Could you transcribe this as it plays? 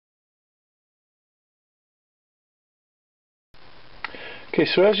Okay,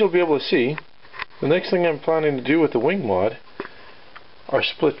 so as you'll be able to see, the next thing I'm planning to do with the wing mod are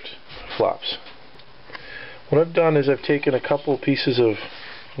split flaps. What I've done is I've taken a couple pieces of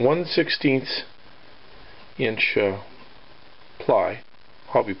 1/16 inch ply,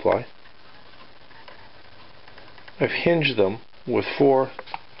 hobby ply. I've hinged them with 4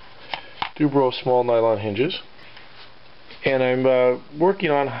 Dubro small nylon hinges, and I'm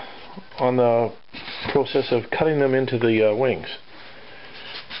working on the process of cutting them into the wings.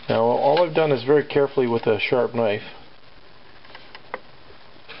 Now all I've done is very carefully with a sharp knife,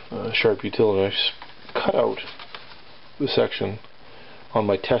 sharp utility knife, cut out the section on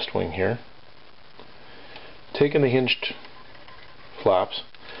my test wing here, taken the hinged flaps,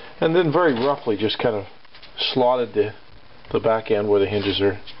 and then very roughly just kind of slotted the back end where the hinges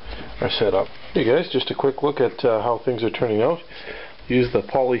are set up. Hey guys, just a quick look at how things are turning out. Use the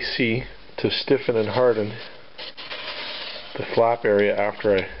Poly C to stiffen and harden the flap area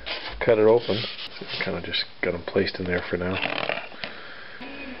after I cut it open. So kind of just got them placed in there for now.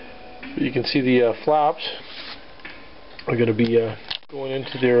 But you can see the flaps are going to be going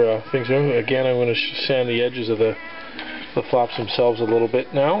into their things. Again, I'm going to sand the edges of the flaps themselves a little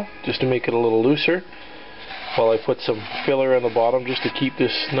bit now, just to make it a little looser, while I put some filler on the bottom just to keep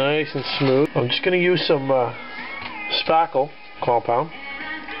this nice and smooth. I'm just going to use some spackle compound,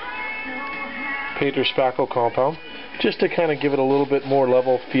 painter spackle compound, just to kind of give it a little bit more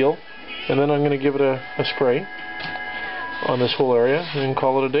level feel, and then I'm going to give it a spray on this whole area and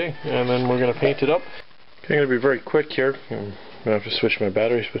call it a day, and then we're going to paint it up. Okay, I'm going to be very quick here. I'm going to have to switch my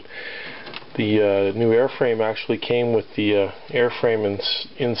batteries, but the new airframe actually came with the airframe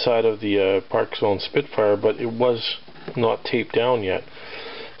inside of the Parkzone Spitfire, but it was not taped down yet.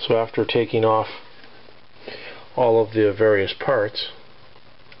 So after taking off all of the various parts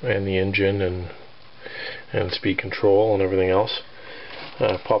and the engine and speed control and everything else,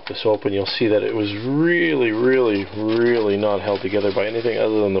 pop this open, you'll see that it was really not held together by anything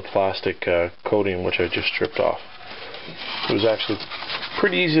other than the plastic coating, which I just stripped off. It was actually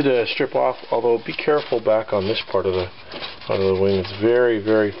pretty easy to strip off, although be careful back on this part of the wing. It's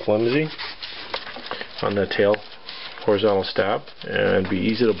very flimsy on the tail horizontal stab, and be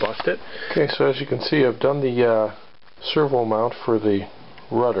easy to bust it. Okay, so as you can see, I've done the servo mount for the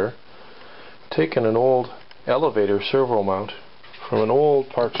rudder. Taken an old elevator servo mount from an old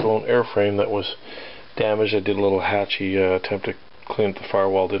Parkzone airframe that was damaged. I did a little hatchy attempt to clean up the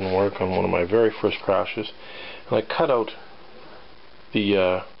firewall, didn't work on one of my very first crashes, and I cut out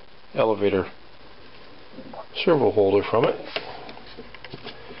the elevator servo holder from it.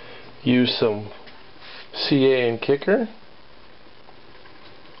 Use some CA and kicker,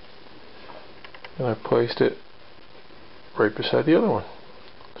 and I placed it right beside the other one.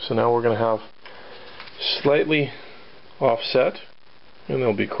 So now we're going to have slightly offset, and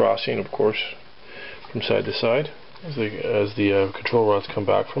they'll be crossing, of course, from side to side as the control rods come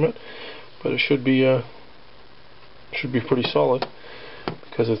back from it. But it should be pretty solid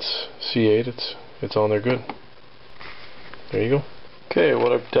because it's C8. It's on there good. There you go. Okay,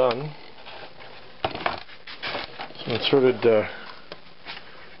 what I've done is inserted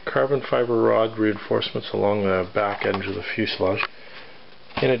carbon fiber rod reinforcements along the back edge of the fuselage.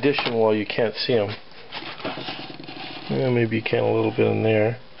 In addition, while you can't see them, maybe you can a little bit in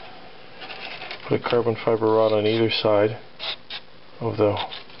there, put a carbon fiber rod on either side of the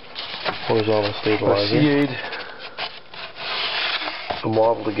horizontal stabilizer. I CA'd the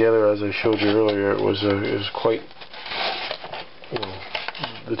model together as I showed you earlier. It was quite,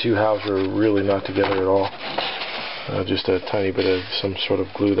 the two halves were really not together at all. Just a tiny bit of some sort of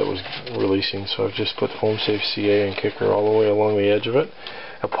glue that was releasing, so I've just put home safe CA and kicker all the way along the edge of it.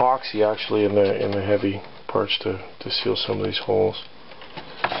 Epoxy actually in the heavy parts to seal some of these holes.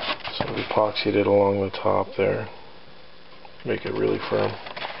 So I've epoxied it along the top there, make it really firm.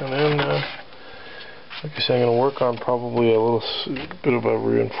 And then, like I said, I'm going to work on probably a little bit of a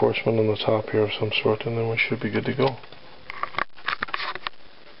reinforcement on the top here of some sort, and then we should be good to go.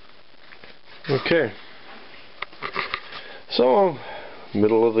 Okay. So,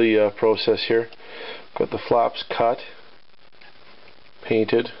 middle of the process here. Got the flaps cut,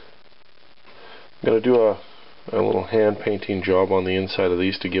 painted. I'm going to do a little hand painting job on the inside of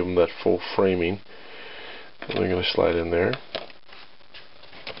these to give them that full framing. And they're going to slide in there.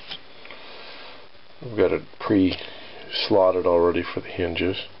 I've got it pre-slotted already for the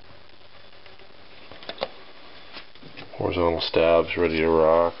hinges. Horizontal stabs ready to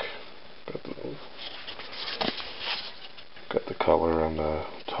rock. Got the color on the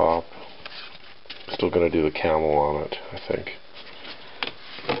top. Still going to do the camel on it, I think.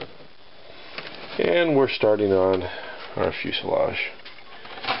 And we're starting on our fuselage.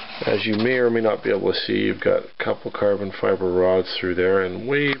 As you may or may not be able to see, you've got a couple carbon fiber rods through there, and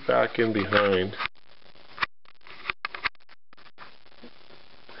way back in behind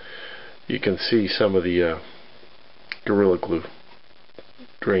you can see some of the Gorilla Glue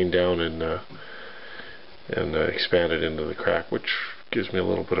drained down and expanded into the crack, which gives me a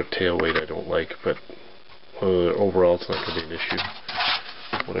little bit of tail weight I don't like, but overall it's not going to be an issue.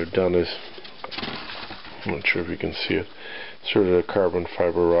 What I've done is, I'm not sure if you can see it, sort of a carbon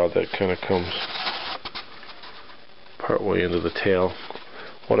fiber rod that kind of comes part way into the tail.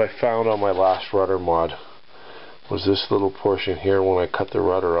 What I found on my last rudder mod was this little portion here, when I cut the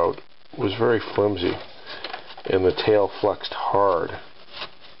rudder out, was very flimsy, and the tail flexed hard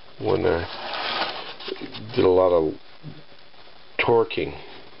when I did a lot of torquing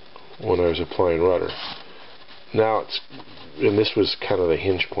when I was applying rudder. Now it's, and this was kind of the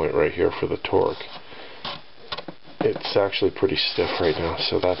hinge point right here for the torque, it's actually pretty stiff right now,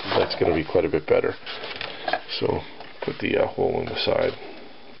 so that's going to be quite a bit better. So put the hole in the side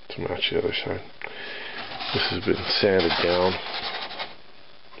to match the other side. This has been sanded down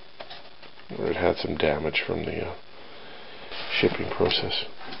where it had some damage from the shipping process.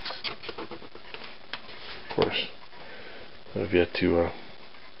 Of course, I've yet to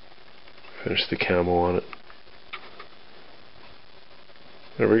finish the camo on it.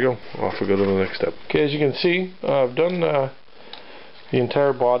 There we go. Off we go to the next step. Okay, as you can see, I've done the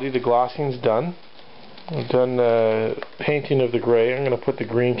entire body. The glassing's done. I've done painting of the gray. I'm going to put the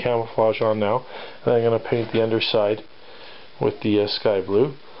green camouflage on now, and I'm going to paint the underside with the sky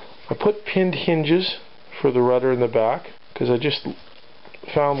blue. I put pinned hinges for the rudder in the back, because I just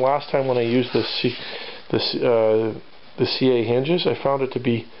found last time when I used the CA hinges, I found it to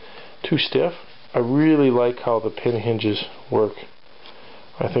be too stiff. I really like how the pin hinges work.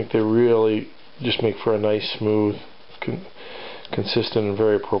 I think they really just make for a nice, smooth, consistent, and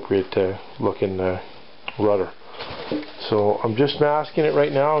very appropriate looking rudder. So I'm just masking it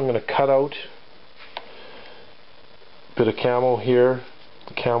right now. I'm going to cut out a bit of camo here,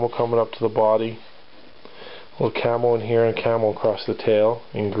 the camo coming up to the body, a little camo in here, and camo across the tail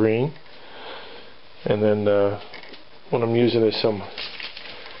in green. And then what I'm using is some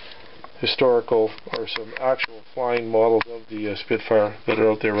historical or some actual flying models of the Spitfire that are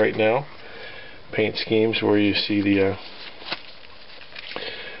out there right now. Paint schemes where you see the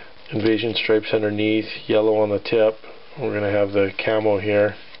invasion stripes underneath, yellow on the tip. We're going to have the camo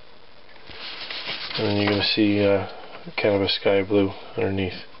here, and then you're going to see kind of a sky blue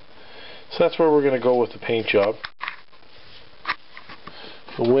underneath. So that's where we're going to go with the paint job.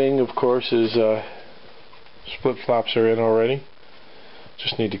 The wing, of course, is split flaps are in already.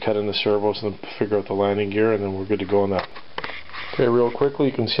 Just need to cut in the servos and then figure out the landing gear, and then we're good to go on that. Okay, real quickly,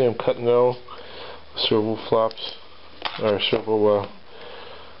 you can see I'm cutting out the servo flaps, or servo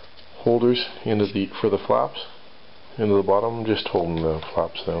holders into for the flaps into the bottom. I'm just holding the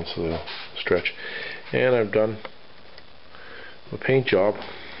flaps down so they stretch. And I've done the paint job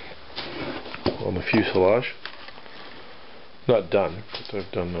on the fuselage. Not done, but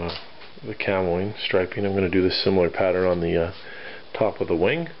I've done the camoing, striping. I'm going to do this similar pattern on the top of the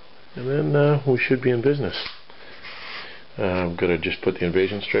wing, and then we should be in business. I'm going to just put the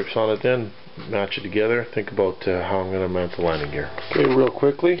invasion stripes on it then, match it together, think about how I'm going to mount the landing gear. Okay, real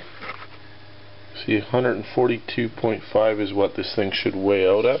quickly, see 142.5 is what this thing should weigh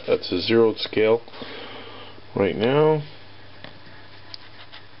out at. That's a zeroed scale right now.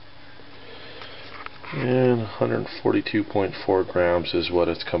 And 142.4 grams is what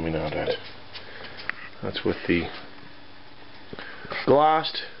it's coming out at. That's with the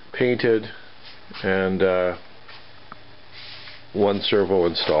glassed, painted, and one servo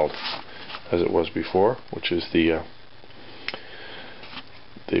installed, as it was before, which is the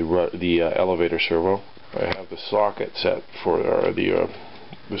elevator servo. I have the socket set for the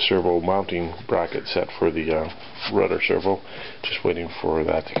servo mounting bracket set for the rudder servo. Just waiting for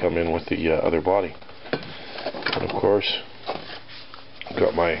that to come in with the other body. And of course, I've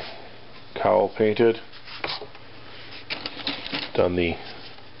got my cowl painted. Done the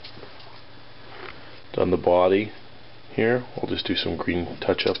body here. We'll just do some green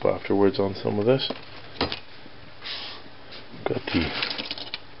touch up afterwards on some of this. Got the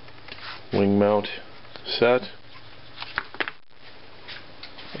wing mount set,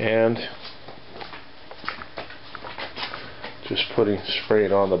 and just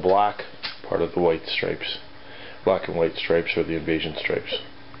spraying on the black part of the white stripes. Black and white stripes are the invasion stripes.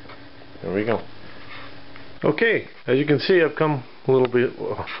 There we go. Okay, as you can see, I've come a little bit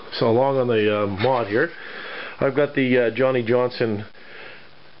so along on the mod here. I've got the Johnny Johnson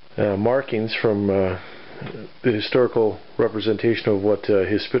markings from the historical representation of what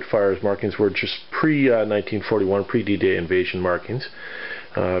his Spitfire's markings were, just pre-1941, pre-D-Day invasion markings.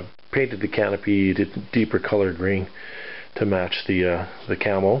 Painted the canopy deeper color green to match the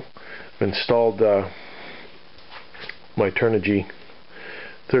camo. Installed my Turnigy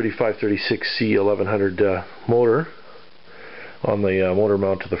 3536C 1100 motor on the motor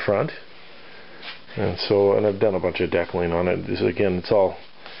mount to the front, and I've done a bunch of deckling on it. Again, it's all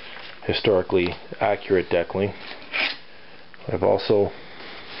historically accurate deckling. I've also,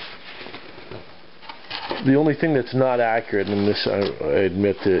 the only thing that's not accurate, and this I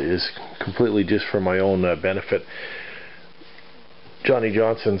admit is completely just for my own benefit, Johnny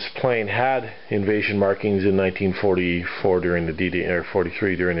Johnson's plane had invasion markings in 1944 during the D-Day, or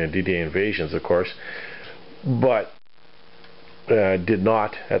 43 during the D-Day invasions, of course, but did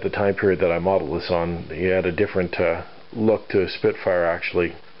not at the time period that I modeled this on. He had a different look to a Spitfire,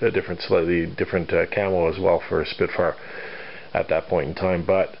 actually, a slightly different camo as well for a Spitfire at that point in time.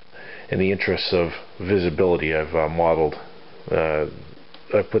 But in the interests of visibility, I've modeled, I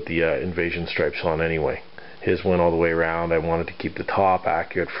put the invasion stripes on anyway. His went all the way around. I wanted to keep the top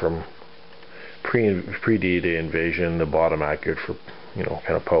accurate from pre-D-Day invasion, the bottom accurate for, you know,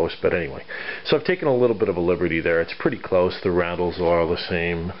 kind of post. But anyway, so I've taken a little bit of a liberty there. It's pretty close. The roundels are all the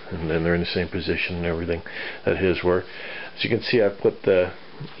same, and then they're in the same position and everything that his were. As you can see, I've put the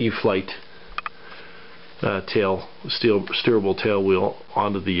E-Flight steerable tail wheel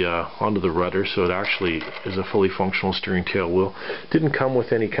onto the rudder, so it actually is a fully functional steering tail wheel. Didn't come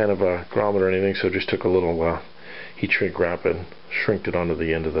with any kind of a grommet or anything, so just took a little heat shrink wrap and shrinked it onto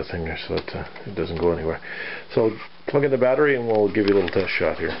the end of the thing there so that it doesn't go anywhere. So plug in the battery and we'll give you a little test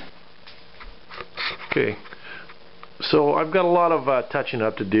shot here. Okay, so I've got a lot of touching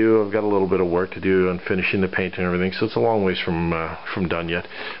up to do. I've got a little bit of work to do on finishing the paint and everything, so it's a long ways from done yet.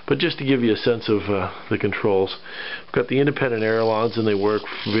 But just to give you a sense of the controls, I've got the independent ailerons and they work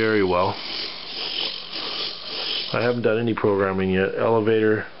very well. I haven't done any programming yet.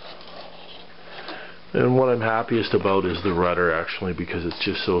 Elevator, and what I'm happiest about is the rudder, actually, because it's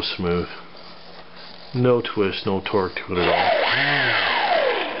just so smooth. No twist, no torque to it at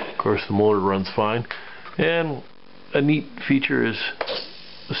all. Of course, the motor runs fine, and a neat feature is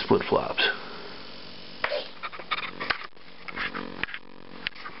the split flaps.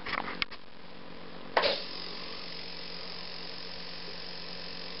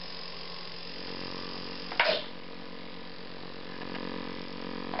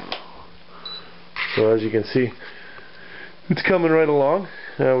 So as you can see, it's coming right along.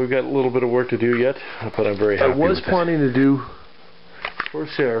 We've got a little bit of work to do yet, but I'm very happy with it. I was planning to do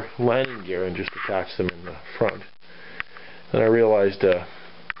Corsair landing gear and just attach them in the front. And I realized I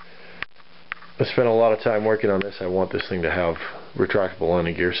spent a lot of time working on this. I want this thing to have retractable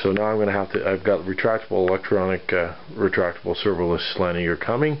landing gear, so now I'm going to have to, I've got retractable electronic retractable servoless landing gear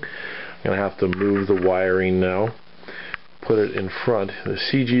coming. I'm going to have to move the wiring now, put it in front. The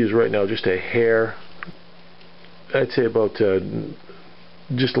CG is right now just a hair, I'd say about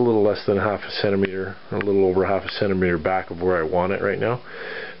just a little less than half a centimeter, or a little over half a centimeter back of where I want it right now.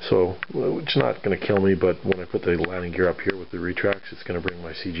 So it's not going to kill me, but when I put the landing gear up here with the retracts, it's going to bring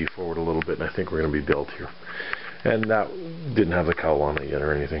my CG forward a little bit, and I think we're going to be built here. And that didn't have the cowl on it yet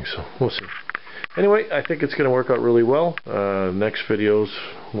or anything, so we'll see. Anyway, I think it's going to work out really well. Next videos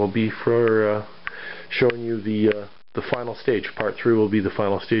will be for showing you the final stage. Part 3 will be the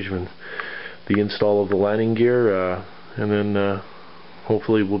final stage of the install of the landing gear, and then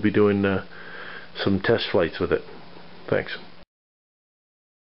hopefully we'll be doing some test flights with it. Thanks.